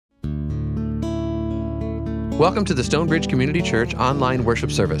Welcome to the Stonebridge Community Church online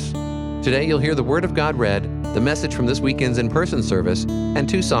worship service. Today you'll hear the Word of God read, the message from this weekend's in-person service, and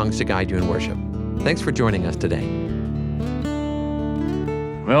 2 songs to guide you in worship. Thanks for joining us today.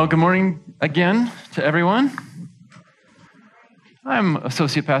 Well, good morning again to everyone. I'm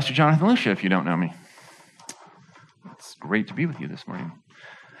Associate Pastor Jonathan Lucia, if you don't know me. It's great to be with you this morning.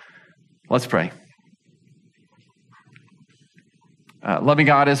 Let's pray. Loving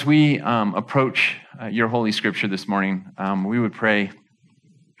God, as we approach your Holy Scripture this morning, we would pray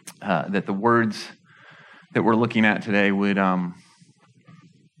that the words that we're looking at today would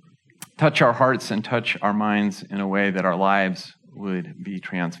touch our hearts and touch our minds in a way that our lives would be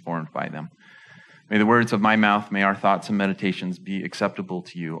transformed by them. May the words of my mouth, may our thoughts and meditations be acceptable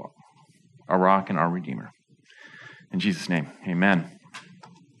to you, our rock and our Redeemer. In Jesus' name, amen.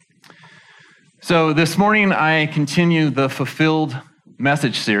 So this morning I continue the Fulfilled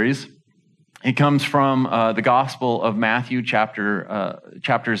message series. It comes from the Gospel of Matthew,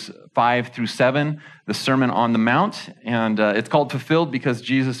 chapters 5 through 7, the Sermon on the Mount. And it's called Fulfilled because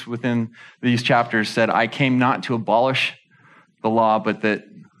Jesus within these chapters said, I came not to abolish the law, but that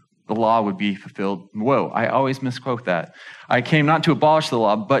the law would be fulfilled. Whoa, I always misquote that. I came not to abolish the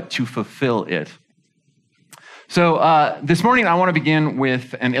law, but to fulfill it. So this morning, I want to begin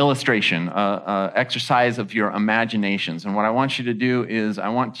with an illustration, exercise of your imaginations. And what I want you to do is I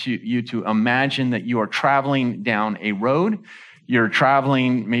want you to imagine that you are traveling down a road. You're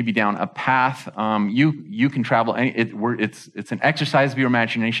traveling maybe down a path. You can travel. It's an exercise of your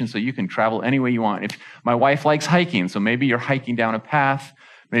imagination, so you can travel any way you want. If my wife likes hiking, so maybe you're hiking down a path.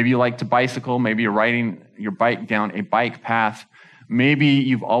 Maybe you like to bicycle. Maybe you're riding your bike down a bike path. Maybe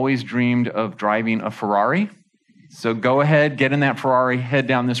you've always dreamed of driving a Ferrari. So go ahead, get in that Ferrari, head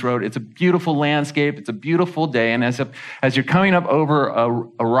down this road. It's a beautiful landscape. It's a beautiful day. And as you're coming up over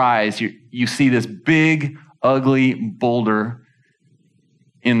a rise, you see this big, ugly boulder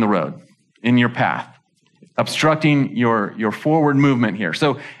in the road, in your path, obstructing your forward movement here.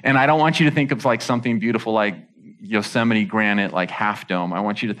 And I don't want you to think of like something beautiful like Yosemite granite, like Half Dome. I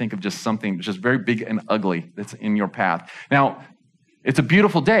want you to think of just something just very big and ugly that's in your path. Now, it's a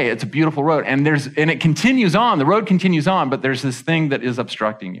beautiful day. It's a beautiful road. And it continues on. The road continues on, but there's this thing that is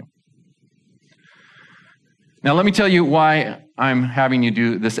obstructing you. Now, let me tell you why I'm having you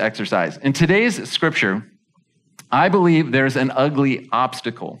do this exercise. In today's scripture, I believe there's an ugly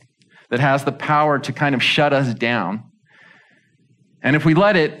obstacle that has the power to kind of shut us down. And if we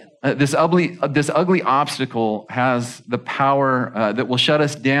let it, this ugly obstacle has the power that will shut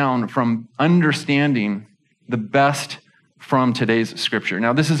us down from understanding the best from today's scripture.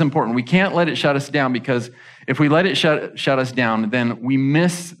 Now, this is important. We can't let it shut us down because if we let it shut us down, then we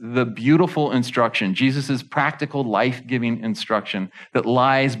miss the beautiful instruction, Jesus' practical, life-giving instruction that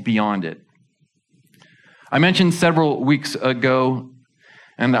lies beyond it. I mentioned several weeks ago,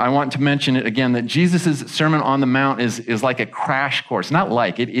 and I want to mention it again, that Jesus' Sermon on the Mount is like a crash course. Not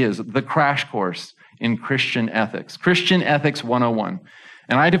like, it is the crash course in Christian ethics. Christian Ethics 101.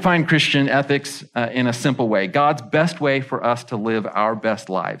 And I define Christian ethics in a simple way. God's best way for us to live our best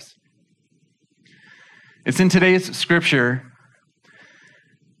lives. It's in today's scripture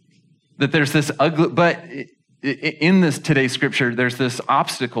that there's this ugly, but in this today's scripture, there's this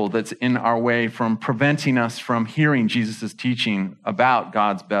obstacle that's in our way from preventing us from hearing Jesus' teaching about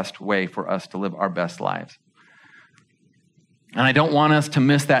God's best way for us to live our best lives. And I don't want us to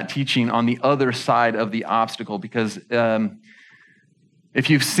miss that teaching on the other side of the obstacle because if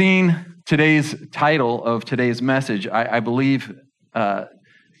you've seen today's title of today's message, I believe,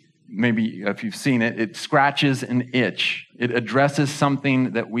 maybe if you've seen it, it scratches an itch. It addresses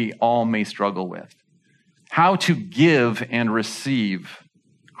something that we all may struggle with. How to give and receive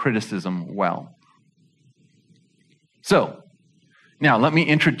criticism well. So, now let me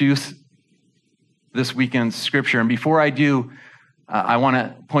introduce this weekend's scripture. And before I do, I want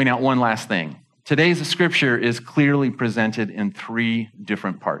to point out one last thing. Today's scripture is clearly presented in 3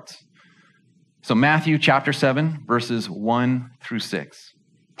 different parts. So Matthew chapter 7, verses 1 through 6.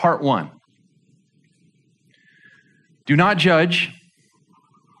 Part 1. Do not judge,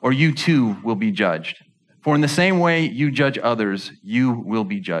 or you too will be judged. For in the same way you judge others, you will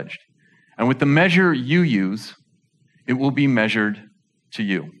be judged. And with the measure you use, it will be measured to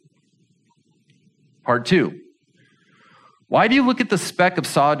you. Part 2. Why do you look at the speck of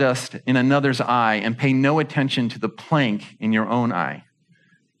sawdust in another's eye and pay no attention to the plank in your own eye?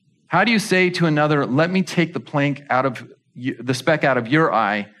 How do you say to another, let me take the speck out of your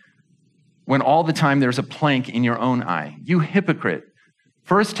eye, when all the time there's a plank in your own eye? You hypocrite.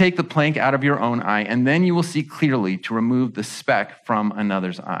 First take the plank out of your own eye, and then you will see clearly to remove the speck from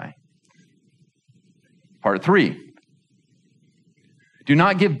another's eye. Part 3. Do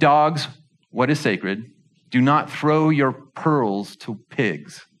not give dogs what is sacred. Do not throw your pearls to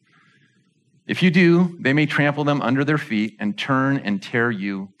pigs. If you do, they may trample them under their feet and turn and tear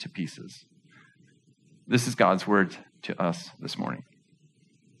you to pieces. This is God's word to us this morning.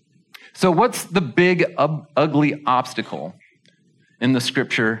 So what's the big, ugly obstacle in the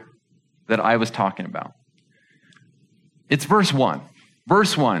scripture that I was talking about? It's verse 1.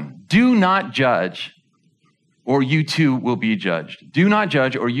 Verse 1, do not judge, or you too will be judged. Do not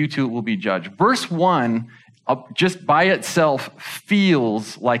judge, or you too will be judged. Verse 1, just by itself,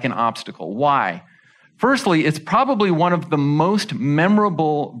 feels like an obstacle. Why? Firstly, it's probably one of the most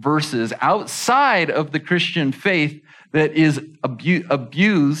memorable verses outside of the Christian faith that is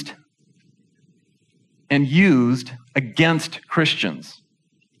abused and used against Christians.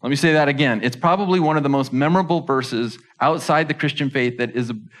 Let me say that again. It's probably one of the most memorable verses outside the Christian faith that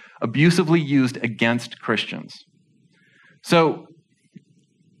is abusively used against Christians. So,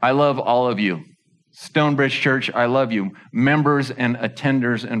 I love all of you. Stonebridge Church, I love you. Members and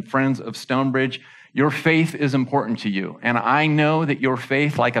attenders and friends of Stonebridge, your faith is important to you. And I know that your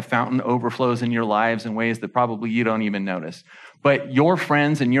faith, like a fountain, overflows in your lives in ways that probably you don't even notice. But your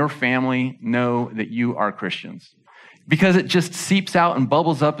friends and your family know that you are Christians, because it just seeps out and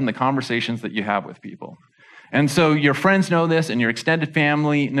bubbles up in the conversations that you have with people. And so your friends know this, and your extended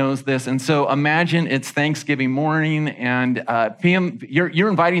family knows this. And so imagine it's Thanksgiving morning, and you're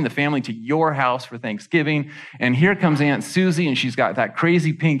inviting the family to your house for Thanksgiving. And here comes Aunt Susie, and she's got that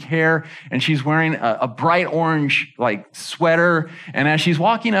crazy pink hair, and she's wearing a bright orange sweater. And as she's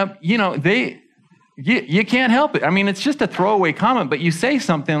walking up, you can't help it. I mean, it's just a throwaway comment, but you say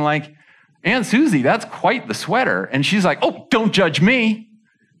something like, Aunt Susie, that's quite the sweater. And she's like, oh, don't judge me.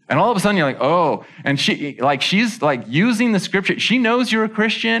 And all of a sudden you're like, oh, and she's using the scripture. She knows you're a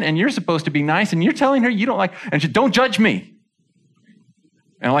Christian and you're supposed to be nice, and you're telling her you don't like, and she, don't judge me.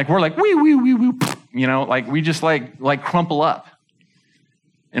 And we're like, wee, we just crumple up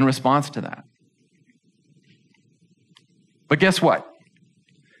in response to that. But guess what?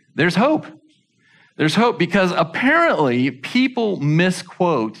 There's hope. There's hope, because apparently people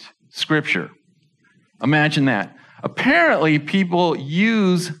misquote Scripture. Imagine that. Apparently, people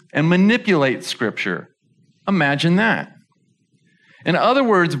use and manipulate Scripture. Imagine that. In other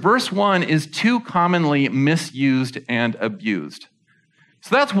words, verse 1 is too commonly misused and abused.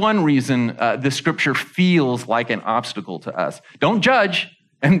 So that's one reason the Scripture feels like an obstacle to us. Don't judge.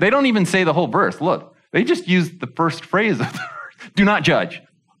 And they don't even say the whole verse. Look, they just use the first phrase of the verse. Do not judge.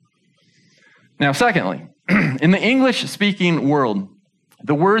 Now, secondly, in the English-speaking world,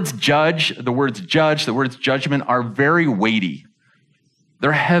 the words judge, the words judgment are very weighty.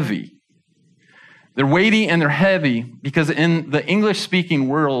 They're heavy. They're weighty and they're heavy because in the English-speaking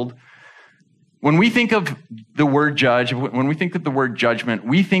world, when we think of the word judge, when we think of the word judgment,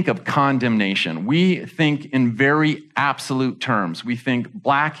 we think of condemnation. We think in very absolute terms. We think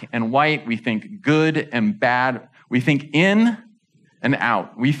black and white. We think good and bad. We think in and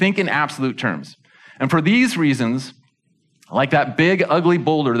out. We think in absolute terms. And for these reasons, like that big, ugly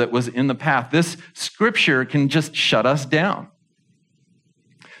boulder that was in the path, this scripture can just shut us down.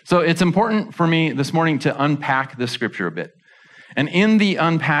 So it's important for me this morning to unpack this scripture a bit. And in the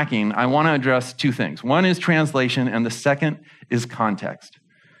unpacking, I want to address two things. One is translation, and the second is context.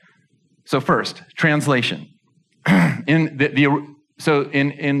 So first, translation. In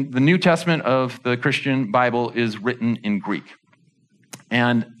the New Testament of the Christian Bible is written in Greek.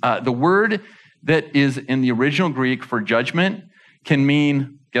 And the word that is in the original Greek for judgment can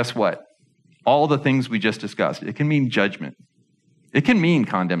mean, guess what? All the things we just discussed. It can mean judgment. It can mean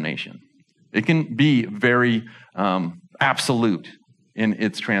condemnation. It can be very absolute in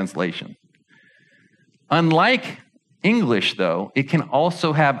its translation. Unlike English, though, it can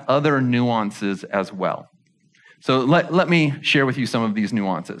also have other nuances as well. So let me share with you some of these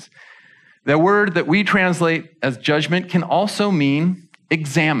nuances. The word that we translate as judgment can also mean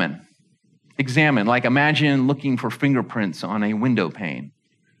examine. Examine, like imagine looking for fingerprints on a window pane.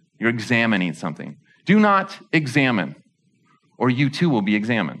 You're examining something. Do not examine, or you too will be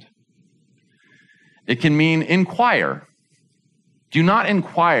examined. It can mean inquire. Do not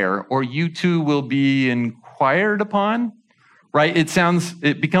inquire, or you too will be inquired upon. Right?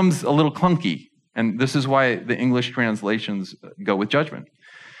 It becomes a little clunky, and this is why the English translations go with judgment.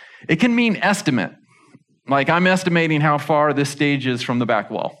 It can mean estimate. Like I'm estimating how far this stage is from the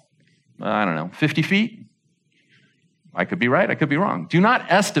back wall. I don't know, 50 feet? I could be right, I could be wrong. Do not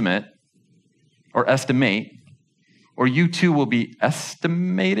estimate or estimate, or you too will be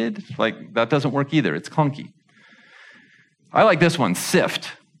estimated. Like that doesn't work either, it's clunky. I like this one,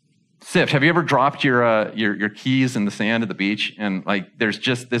 sift. Sift. Have you ever dropped your keys in the sand at the beach, and like there's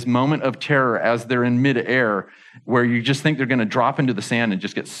just this moment of terror as they're in midair where you just think they're going to drop into the sand and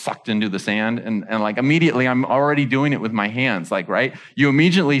just get sucked into the sand, and like immediately I'm already doing it with my hands, like, right? You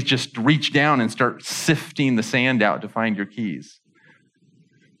immediately just reach down and start sifting the sand out to find your keys.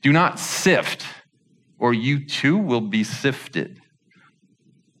 Do not sift, or you too will be sifted.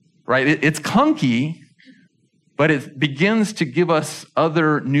 Right? It's clunky, but it begins to give us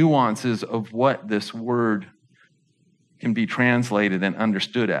other nuances of what this word can be translated and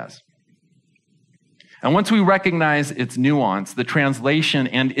understood as. And once we recognize its nuance, the translation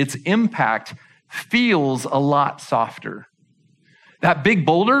and its impact feels a lot softer. That big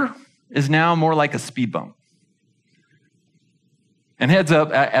boulder is now more like a speed bump. And heads up,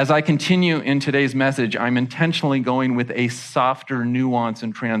 as I continue in today's message, I'm intentionally going with a softer nuance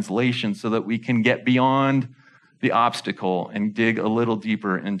in translation so that we can get beyond the obstacle and dig a little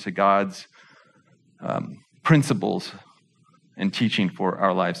deeper into God's principles and teaching for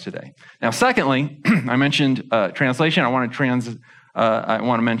our lives today. Now, secondly, I mentioned translation. I want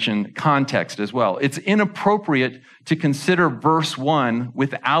to mention context as well. It's inappropriate to consider verse 1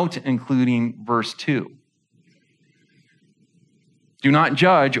 without including verse 2. Do not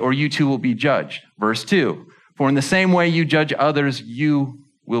judge, or you too will be judged. Verse 2, for in the same way you judge others, you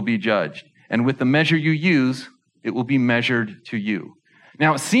will be judged. And with the measure you use, it will be measured to you.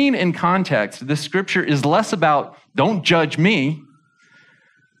 Now, seen in context, this scripture is less about don't judge me,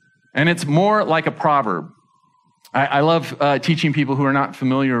 and it's more like a proverb. I love teaching people who are not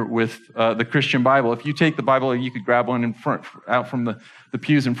familiar with the Christian Bible. If you take the Bible, you could grab one out from the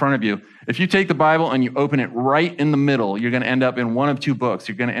pews in front of you. If you take the Bible and you open it right in the middle, you're going to end up in one of two books.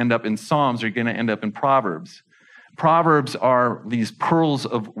 You're going to end up in Psalms, or you're going to end up in Proverbs. Proverbs are these pearls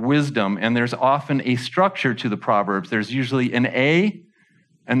of wisdom, and there's often a structure to the Proverbs. There's usually an A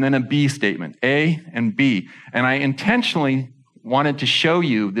and then a B statement, A and B. And I intentionally wanted to show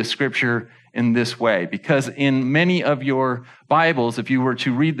you this scripture in this way, because in many of your Bibles, if you were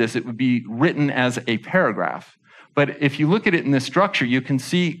to read this, it would be written as a paragraph. But if you look at it in this structure, you can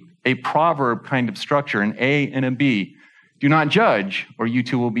see a proverb kind of structure, an A and a B. Do not judge, or you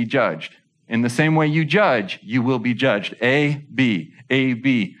too will be judged. In the same way you judge, you will be judged. A, B, A,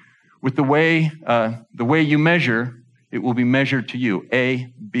 B. With the way you measure, it will be measured to you.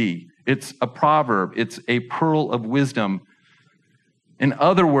 A, B. It's a proverb. It's a pearl of wisdom. In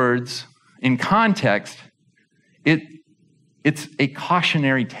other words, in context, it's a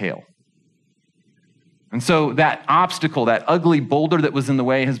cautionary tale. And so that obstacle, that ugly boulder that was in the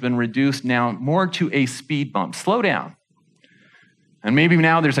way, has been reduced now more to a speed bump. Slow down. And maybe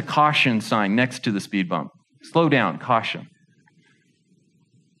now there's a caution sign next to the speed bump. Slow down, caution.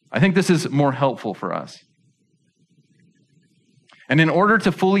 I think this is more helpful for us. And in order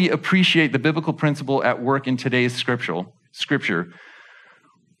to fully appreciate the biblical principle at work in today's scripture,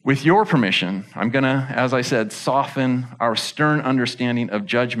 with your permission, I'm going to, as I said, soften our stern understanding of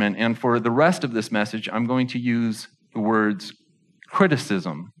judgment. And for the rest of this message, I'm going to use the words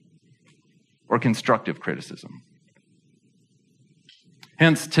criticism or constructive criticism.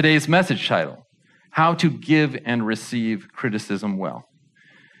 Hence today's message title, How to Give and Receive Criticism Well.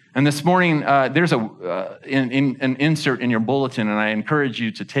 And this morning, there's an insert in your bulletin, and I encourage you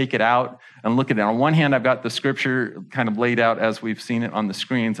to take it out and look at it. On one hand, I've got the scripture kind of laid out as we've seen it on the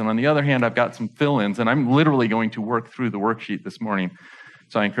screens, and on the other hand, I've got some fill-ins, and I'm literally going to work through the worksheet this morning,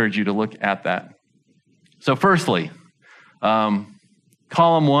 so I encourage you to look at that. So firstly, column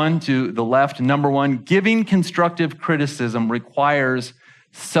 1 to the left, number 1, giving constructive criticism requires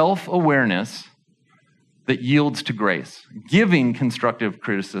self-awareness that yields to grace. Giving constructive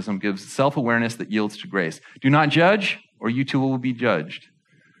criticism gives self-awareness that yields to grace. Do not judge, or you too will be judged.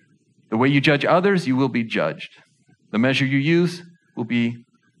 The way you judge others, you will be judged. The measure you use will be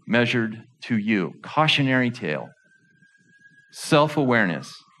measured to you. Cautionary tale.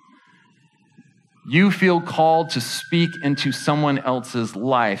 Self-awareness. You feel called to speak into someone else's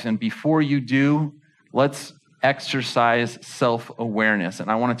life, and before you do, let's exercise self-awareness.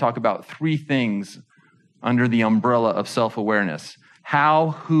 And I want to talk about 3 things under the umbrella of self-awareness. How,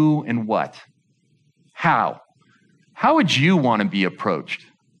 who, and what. How? How would you want to be approached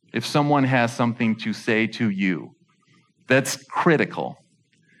if someone has something to say to you that's critical?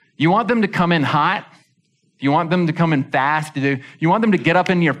 You want them to come in hot? You want them to come in fast? You want them to get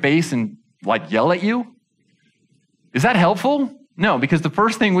up in your face and like yell at you? Is that helpful? No, because the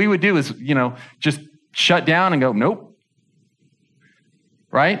first thing we would do is, just shut down and go, nope.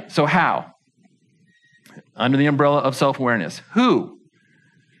 Right? So how? Under the umbrella of self-awareness. Who?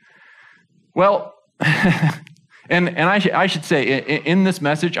 Well, And I should say, in this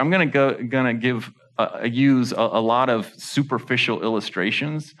message, I'm going to use a lot of superficial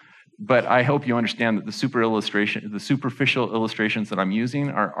illustrations, but I hope you understand that the superficial illustrations that I'm using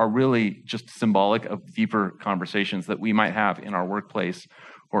are really just symbolic of deeper conversations that we might have in our workplace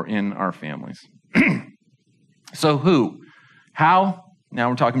or in our families. So who? How? Now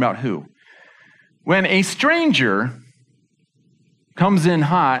we're talking about who. When a stranger comes in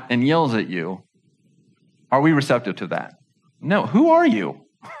hot and yells at you, are we receptive to that? No. Who are you?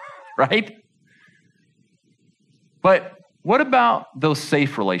 Right? But what about those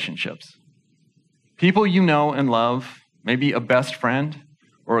safe relationships? People you know and love, maybe a best friend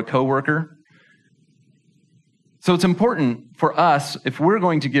or a coworker. So it's important for us, if we're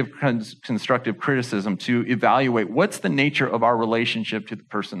going to give constructive criticism, to evaluate what's the nature of our relationship to the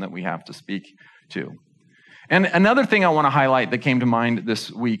person that we have to speak to. And another thing I want to highlight that came to mind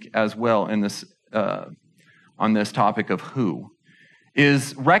this week as well in this on this topic of who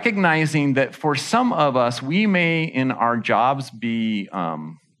is recognizing that for some of us, we may in our jobs be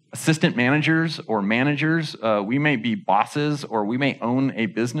assistant managers or managers. We may be bosses, or we may own a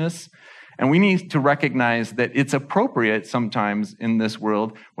business. And we need to recognize that it's appropriate sometimes in this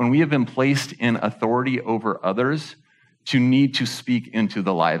world, when we have been placed in authority over others, to need to speak into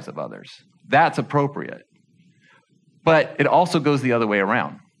the lives of others. That's appropriate. But it also goes the other way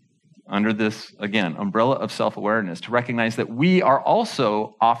around, under this, again, umbrella of self-awareness, to recognize that we are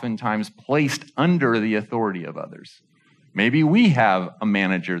also oftentimes placed under the authority of others. Maybe we have a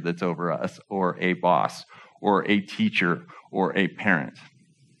manager that's over us, or a boss, or a teacher, or a parent.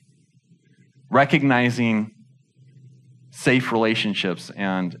 Recognizing safe relationships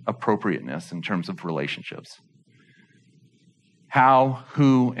and appropriateness in terms of relationships. How,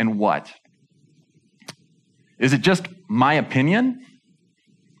 who, and what? Is it just my opinion?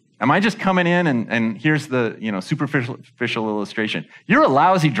 Am I just coming in and here's the superficial illustration? You're a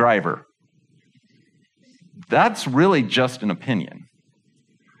lousy driver. That's really just an opinion.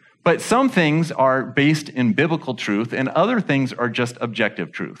 But some things are based in biblical truth, and other things are just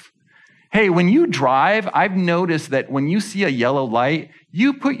objective truth. Hey, when you drive, I've noticed that when you see a yellow light,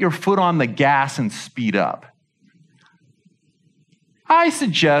 you put your foot on the gas and speed up. I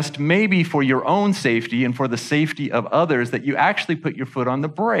suggest maybe for your own safety and for the safety of others that you actually put your foot on the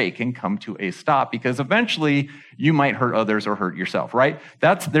brake and come to a stop, because eventually you might hurt others or hurt yourself, right?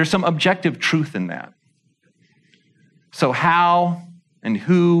 There's some objective truth in that. So how and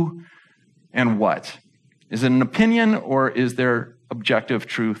who and what? Is it an opinion, or is there objective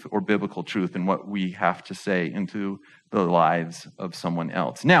truth or biblical truth in what we have to say into the lives of someone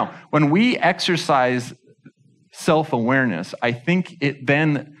else? Now, when we exercise self-awareness, I think it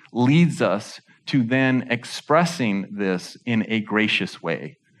then leads us to then expressing this in a gracious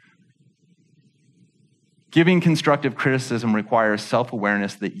way. Giving constructive criticism requires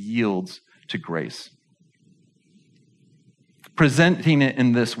self-awareness that yields to grace. Presenting it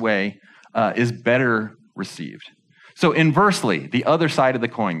in this way is better received. So inversely, the other side of the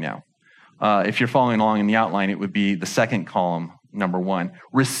coin now, if you're following along in the outline, it would be the second column, number 1.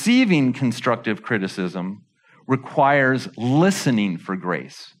 Receiving constructive criticism requires listening for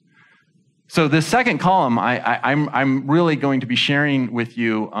grace. So this second column, I'm really going to be sharing with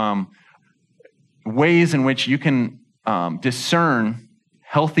you ways in which you can discern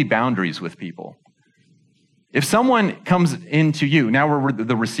healthy boundaries with people. If someone comes into you, now we're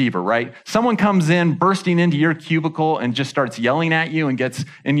the receiver, right? Someone comes in bursting into your cubicle and just starts yelling at you and gets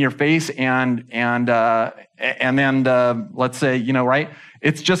in your face, and then let's say, right?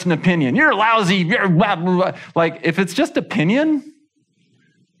 It's just an opinion. You're lousy. You're blah, blah, blah. Like, if it's just opinion,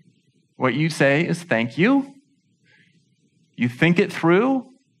 what you say is thank you. You think it through.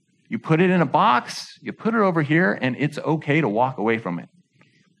 You put it in a box. You put it over here, and it's okay to walk away from it.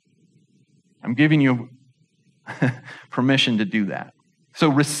 I'm giving you permission to do that. So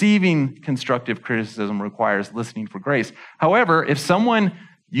receiving constructive criticism requires listening for grace. However, if someone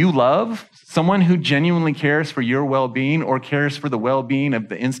you love, someone who genuinely cares for your well-being or cares for the well-being of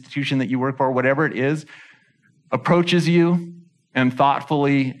the institution that you work for, whatever it is, approaches you and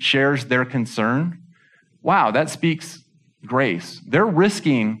thoughtfully shares their concern, wow, that speaks grace. They're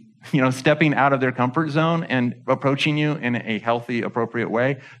risking, stepping out of their comfort zone and approaching you in a healthy, appropriate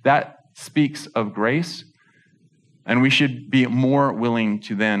way. That speaks of grace. And we should be more willing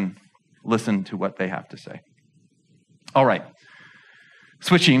to then listen to what they have to say. All right.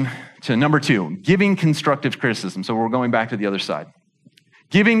 Switching to number 2, giving constructive criticism. So we're going back to the other side.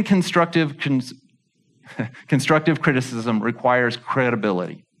 Giving constructive criticism requires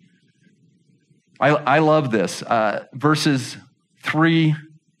credibility. I love this. Verses 3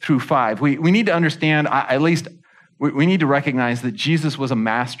 through 5. We need to understand, at least we need to recognize that Jesus was a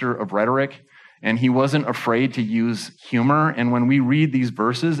master of rhetoric, and he wasn't afraid to use humor. And when we read these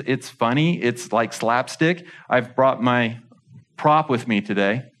verses, it's funny. It's like slapstick. I've brought my prop with me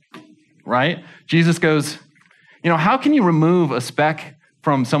today, right? Jesus goes, how can you remove a speck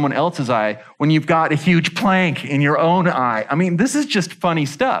from someone else's eye when you've got a huge plank in your own eye? I mean, this is just funny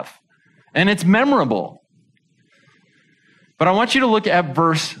stuff, and it's memorable. But I want you to look at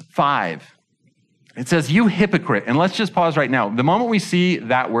verse 5. It says, "You hypocrite." And let's just pause right now. The moment we see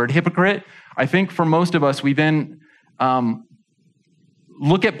that word hypocrite, I think for most of us, we then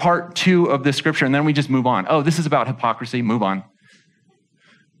look at part 2 of the scripture, and then we just move on. Oh, this is about hypocrisy. Move on.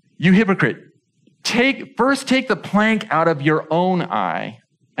 "You hypocrite. First take the plank out of your own eye."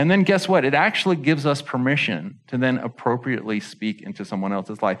 And then guess what? It actually gives us permission to then appropriately speak into someone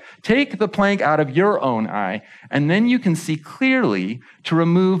else's life. Take the plank out of your own eye, and then you can see clearly to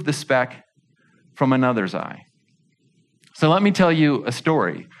remove the speck from another's eye. So let me tell you a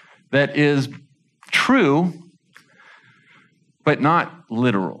story that is true, but not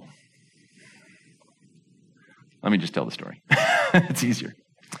literal. Let me just tell the story. It's easier.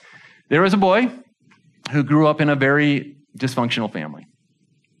 There was a boy who grew up in a very dysfunctional family.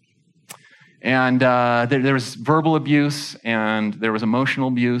 And there was verbal abuse, and there was emotional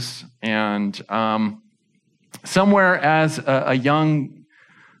abuse, and somewhere as a young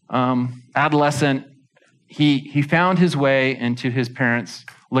adolescent, he found his way into his parents'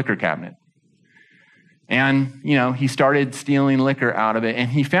 liquor cabinet. And, he started stealing liquor out of it,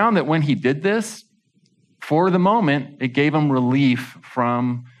 and he found that when he did this, for the moment, it gave him relief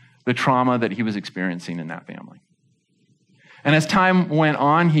from the trauma that he was experiencing in that family. And as time went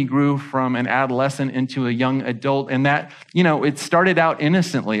on, he grew from an adolescent into a young adult. And that, it started out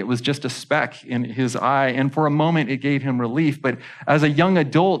innocently. It was just a speck in his eye. And for a moment, it gave him relief. But as a young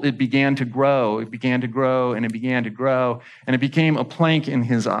adult, it began to grow. It began to grow, and it began to grow. And it became a plank in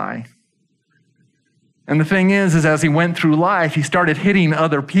his eye. And the thing is as he went through life, he started hitting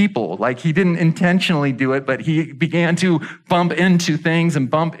other people. Like, he didn't intentionally do it, but he began to bump into things and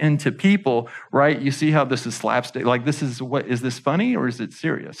bump into people, right? You see how this is slapstick? Like, is this funny or is it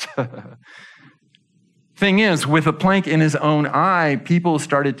serious? Thing is, with a plank in his own eye, people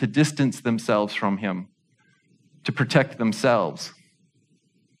started to distance themselves from him to protect themselves.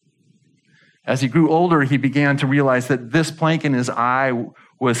 As he grew older, he began to realize that this plank in his eye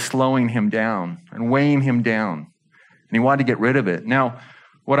was slowing him down and weighing him down. And he wanted to get rid of it. Now,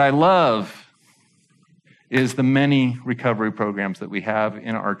 what I love is the many recovery programs that we have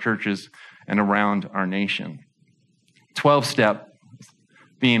in our churches and around our nation. 12-step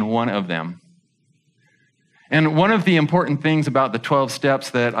being one of them. And one of the important things about the 12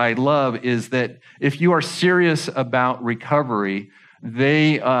 steps that I love is that if you are serious about recovery,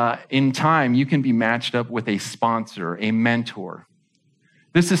 in time, you can be matched up with a sponsor, a mentor.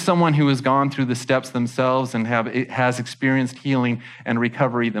 This is someone who has gone through the steps themselves and has experienced healing and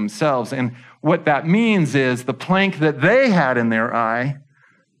recovery themselves. And what that means is the plank that they had in their eye,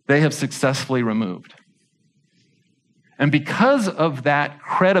 they have successfully removed. And because of that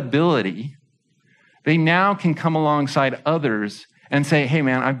credibility, they now can come alongside others and say, "Hey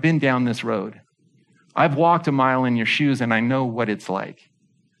man, I've been down this road. I've walked a mile in your shoes and I know what it's like.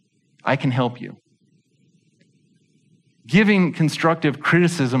 I can help you." Giving constructive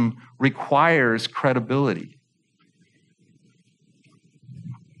criticism requires credibility.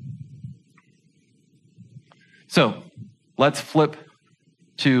 So let's flip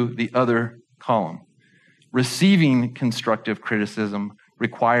to the other column. Receiving constructive criticism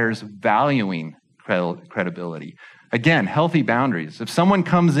requires valuing credibility. Again, healthy boundaries. If someone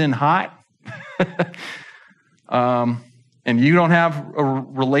comes in hot, and you don't have a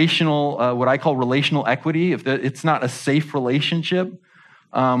relational, what I call relational equity, if it's not a safe relationship,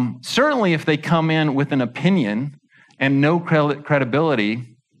 certainly if they come in with an opinion and no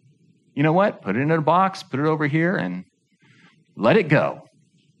credibility, you know what? Put it in a box, put it over here, and let it go.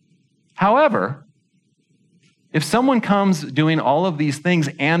 However, if someone comes doing all of these things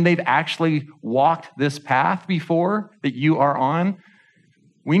and they've actually walked this path before that you are on,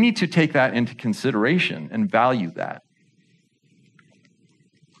 we need to take that into consideration and value that.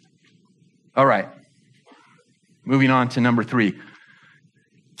 All right, moving on to number 3.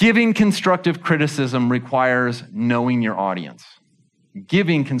 Giving constructive criticism requires knowing your audience.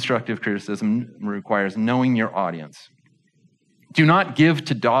 Giving constructive criticism requires knowing your audience. Do not give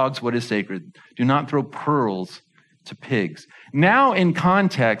to dogs what is sacred. Do not throw pearls to pigs. Now, in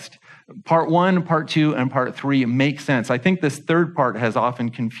context, Part 1, Part 2, and Part 3 make sense. I think this third part has often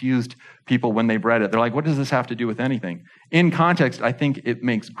confused people when they've read it. They're like, what does this have to do with anything? In context, I think it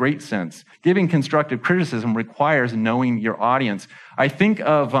makes great sense. Giving constructive criticism requires knowing your audience. I think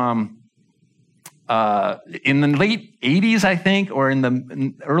of in the late 80s, I think, or in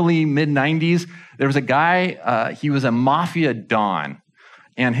the early mid-90s, there was a guy, he was a mafia don,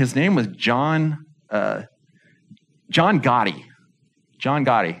 and his name was John Gotti. John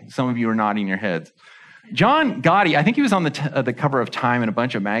Gotti. Some of you are nodding your heads. John Gotti, I think he was on the cover of Time and a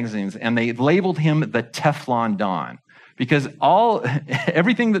bunch of magazines, and they labeled him the Teflon Don because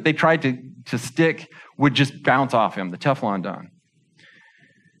everything that they tried to stick would just bounce off him, the Teflon Don.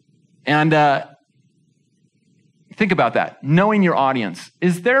 And think about that, knowing your audience.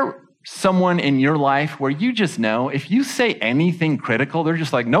 Is there someone in your life where you just know if you say anything critical, they're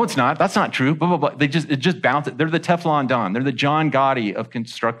just like, no, it's not. That's not true. Blah, blah, blah. It just bounces. They're the Teflon Don. They're the John Gotti of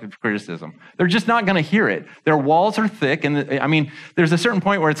constructive criticism. They're just not going to hear it. Their walls are thick. And I mean, there's a certain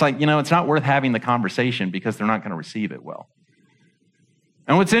point where it's like, it's not worth having the conversation because they're not going to receive it well.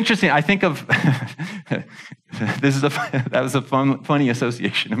 And what's interesting, I think of, that was a funny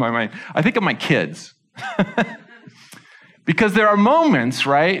association in my mind. I think of my kids. Because there are moments,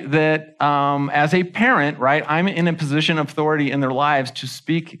 right, that as a parent, right, I'm in a position of authority in their lives to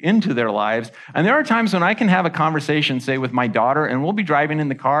speak into their lives. And there are times when I can have a conversation, say, with my daughter, and we'll be driving in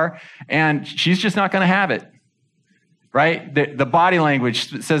the car, and she's just not going to have it, right? The body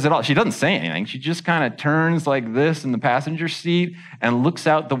language says it all. She doesn't say anything. She just kind of turns like this in the passenger seat and looks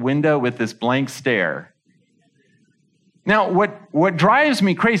out the window with this blank stare. Now, what drives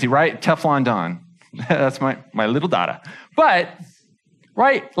me crazy, right, Teflon Don. That's my little daughter. But,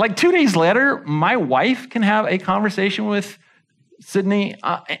 right, like 2 days later, my wife can have a conversation with Sydney,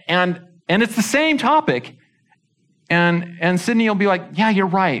 and it's the same topic. And Sydney will be like, yeah, you're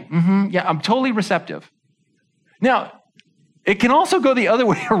right. Yeah, I'm totally receptive. Now, it can also go the other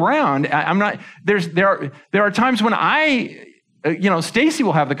way around. There are times when Stacy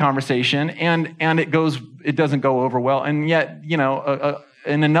will have the conversation and it doesn't go over well. And yet,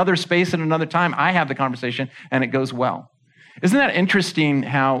 in another space at another time, I have the conversation and it goes well. Isn't that interesting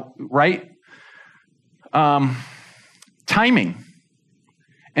how, right? Timing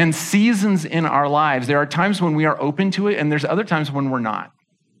and seasons in our lives. There are times when we are open to it and there's other times when we're not.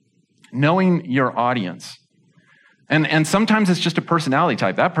 Knowing your audience. And sometimes it's just a personality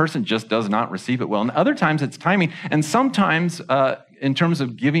type. That person just does not receive it well. And other times it's timing. And sometimes, in terms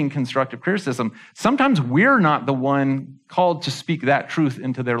of giving constructive criticism, sometimes we're not the one called to speak that truth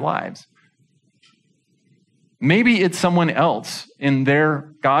into their lives. Maybe it's someone else in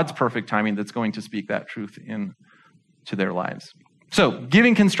God's perfect timing that's going to speak that truth into their lives. So,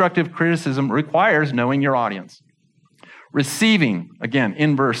 giving constructive criticism requires knowing your audience. Receiving, again,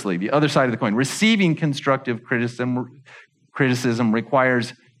 inversely, the other side of the coin, receiving constructive criticism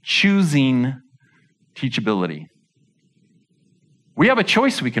requires choosing teachability. We have a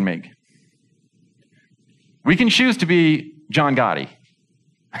choice we can make. We can choose to be John Gotti.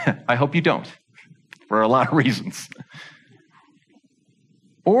 I hope you don't, for a lot of reasons.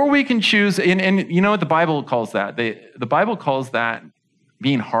 Or we can choose, and you know what the Bible calls that? The Bible calls that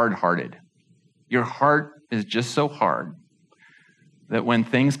being hard-hearted. Your heart is just so hard that when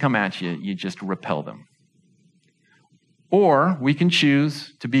things come at you, you just repel them. Or we can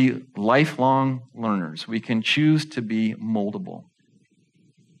choose to be lifelong learners. We can choose to be moldable.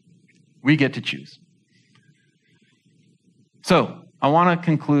 We get to choose. So, I want to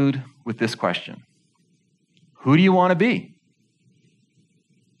conclude with this question. Who do you want to be?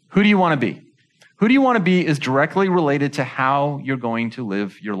 Who do you want to be? Who do you want to be is directly related to how you're going to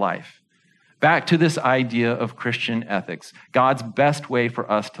live your life. Back to this idea of Christian ethics, God's best way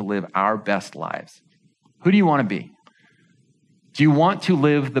for us to live our best lives. Who do you want to be? Do you want to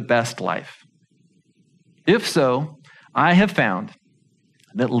live the best life? If so, I have found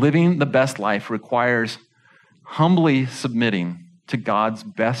that living the best life requires humbly submitting to God's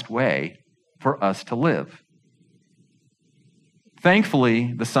best way for us to live.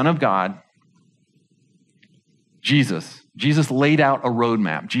 Thankfully, the Son of God, Jesus laid out a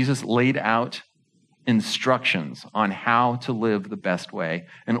roadmap. Jesus laid out instructions on how to live the best way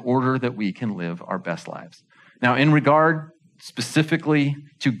in order that we can live our best lives. Now, in regard specifically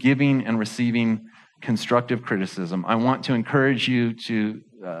to giving and receiving constructive criticism, I want to encourage you to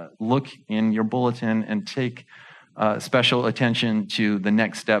look in your bulletin and take special attention to the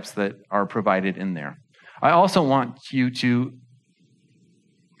next steps that are provided in there. I also want you to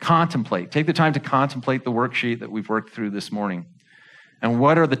take the time to contemplate the worksheet that we've worked through this morning. And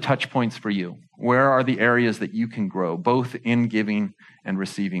what are the touch points for you? Where are the areas that you can grow, both in giving and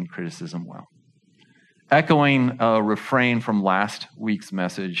receiving criticism well? Echoing a refrain from last week's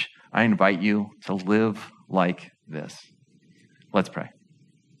message, I invite you to live like this. Let's pray.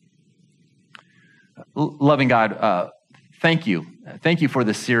 Loving God, thank you. Thank you for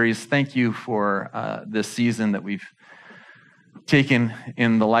this series. Thank you for this season that we've taken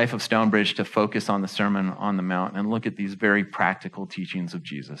in the life of Stonebridge to focus on the Sermon on the Mount and look at these very practical teachings of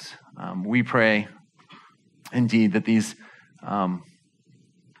Jesus. We pray, indeed, that these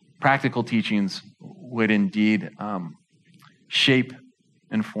practical teachings would indeed shape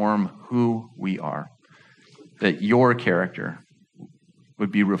and form who we are, that your character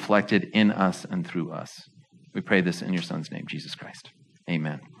would be reflected in us and through us. We pray this in your Son's name, Jesus Christ.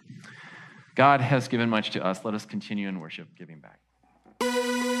 Amen. God has given much to us. Let us continue in worship, giving back.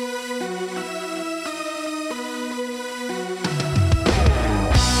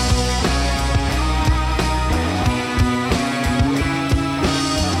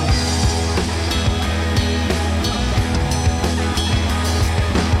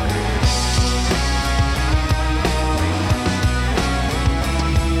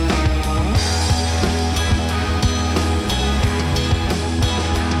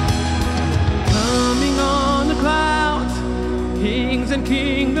 And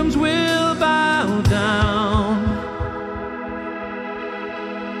kingdoms will bow down.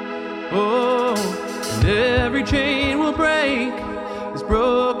 Oh, and every chain will break as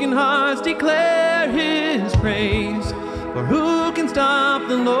broken hearts declare his praise. For who can stop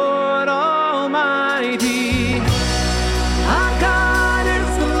the Lord Almighty? Our God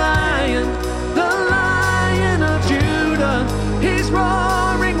is the Lion of Judah. He's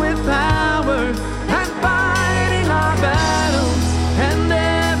roaring with power and fighting our battles. And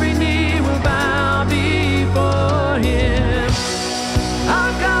every knee will bow before him.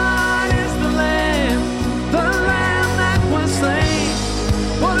 Our God is the Lamb that was slain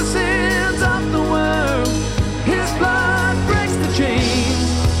for the sins of the world. His blood breaks the chains,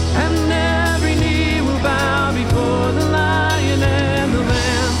 and every knee will bow.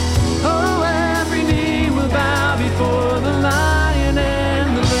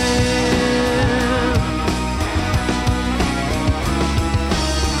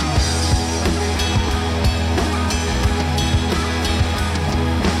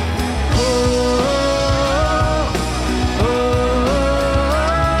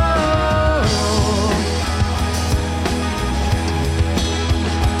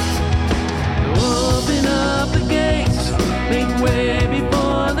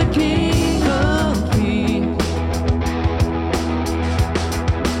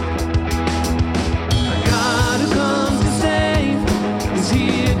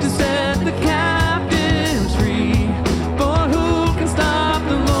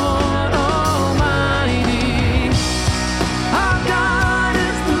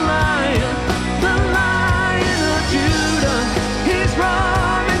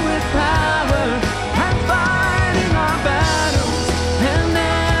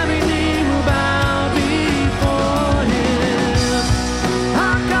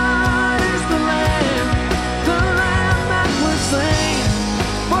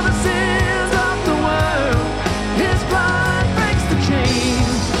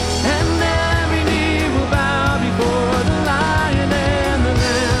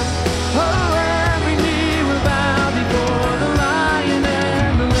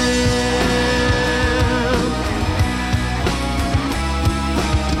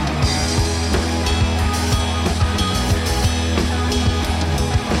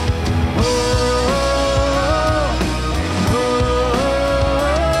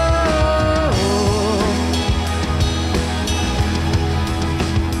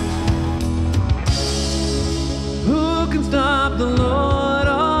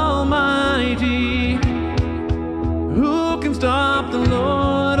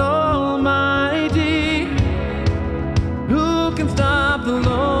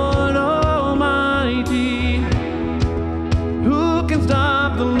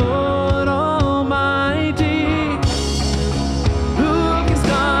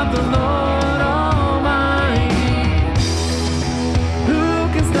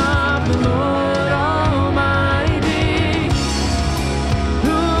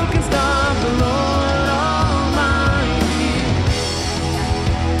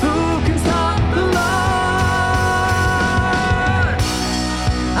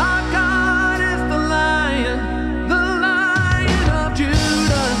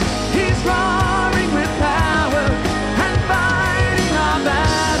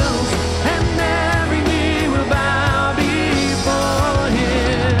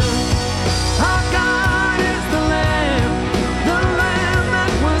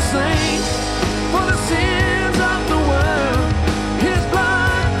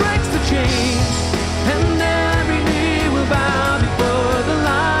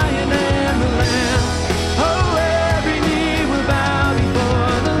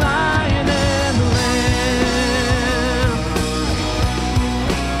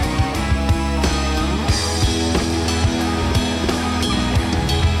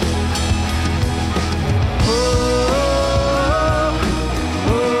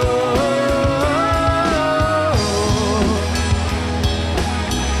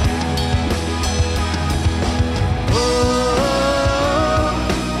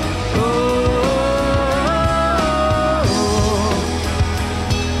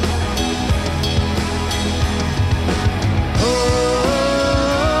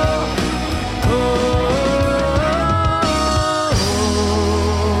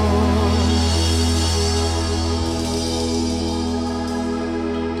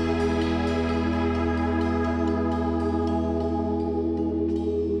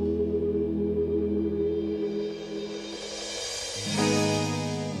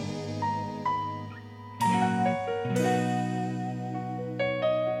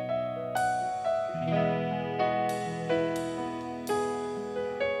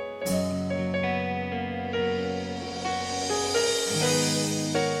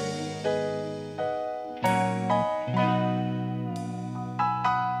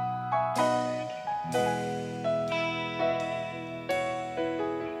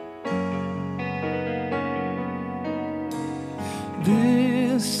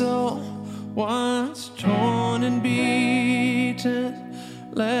 once torn and beaten,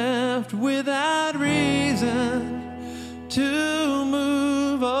 left without reason to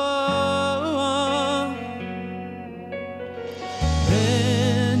move on.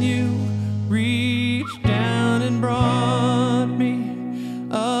 Then you reached down and brought me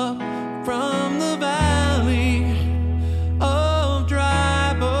up from the valley of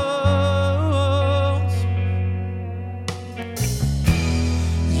dry bones.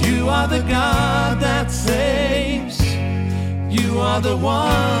 You are the God that saves. You are the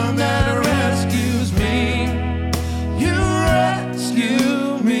one that rescues me. You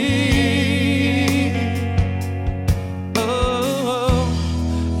rescue me. Oh,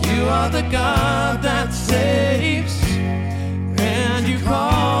 you are the God that saves, and you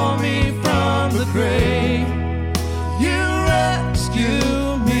call me from the grave. You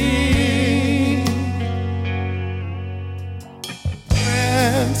rescue me.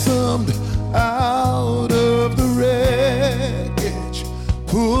 Ransomed out of the wreckage,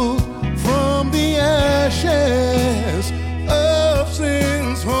 pulled from the ashes of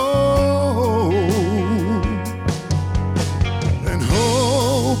sin's home, and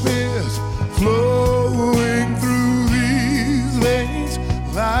hope is flowing through these veins.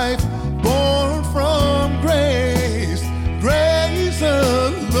 Life born from grace, grace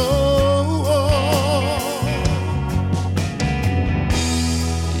alone.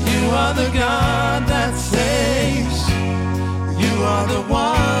 You are the God that saves. You are the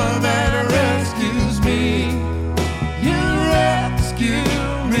one that rescues me. You rescue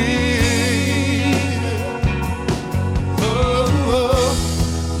me. Oh,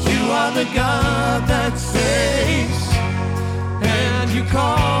 you are the God that saves, and you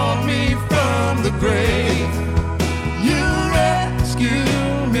called me from the grave. You rescue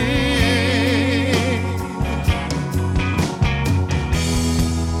me.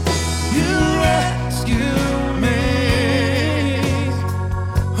 You rescue me.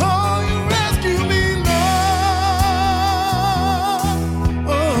 Oh, you rescue me, Lord.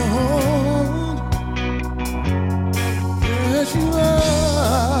 Oh, yes, you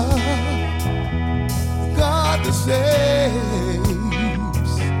are the God that saves.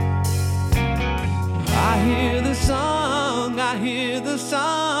 I hear the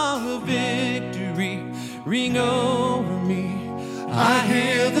song of victory ring over me. I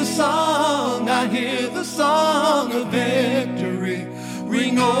hear the song of victory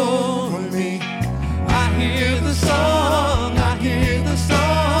ring over me. I hear the song of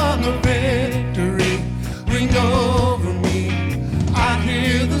victory ring over me. I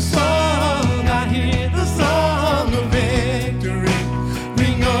hear the song of victory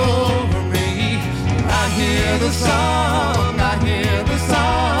ring over me. I hear the song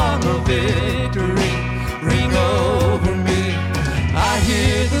of victory ring over me. I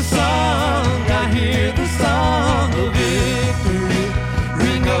hear the song of victory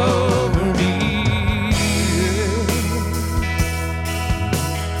ring over me.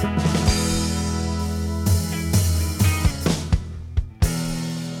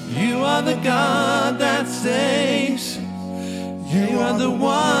 You are the God that saves. You are the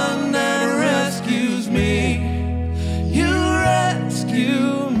one that rescues me. You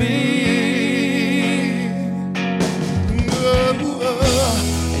rescue me. And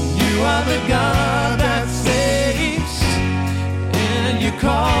you are the God that saves, and you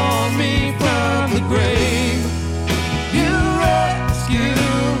call me from the grave. You rescue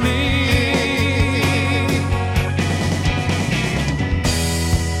me.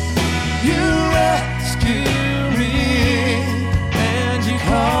 You rescue me, and you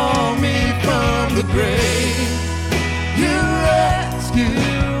call me from the grave.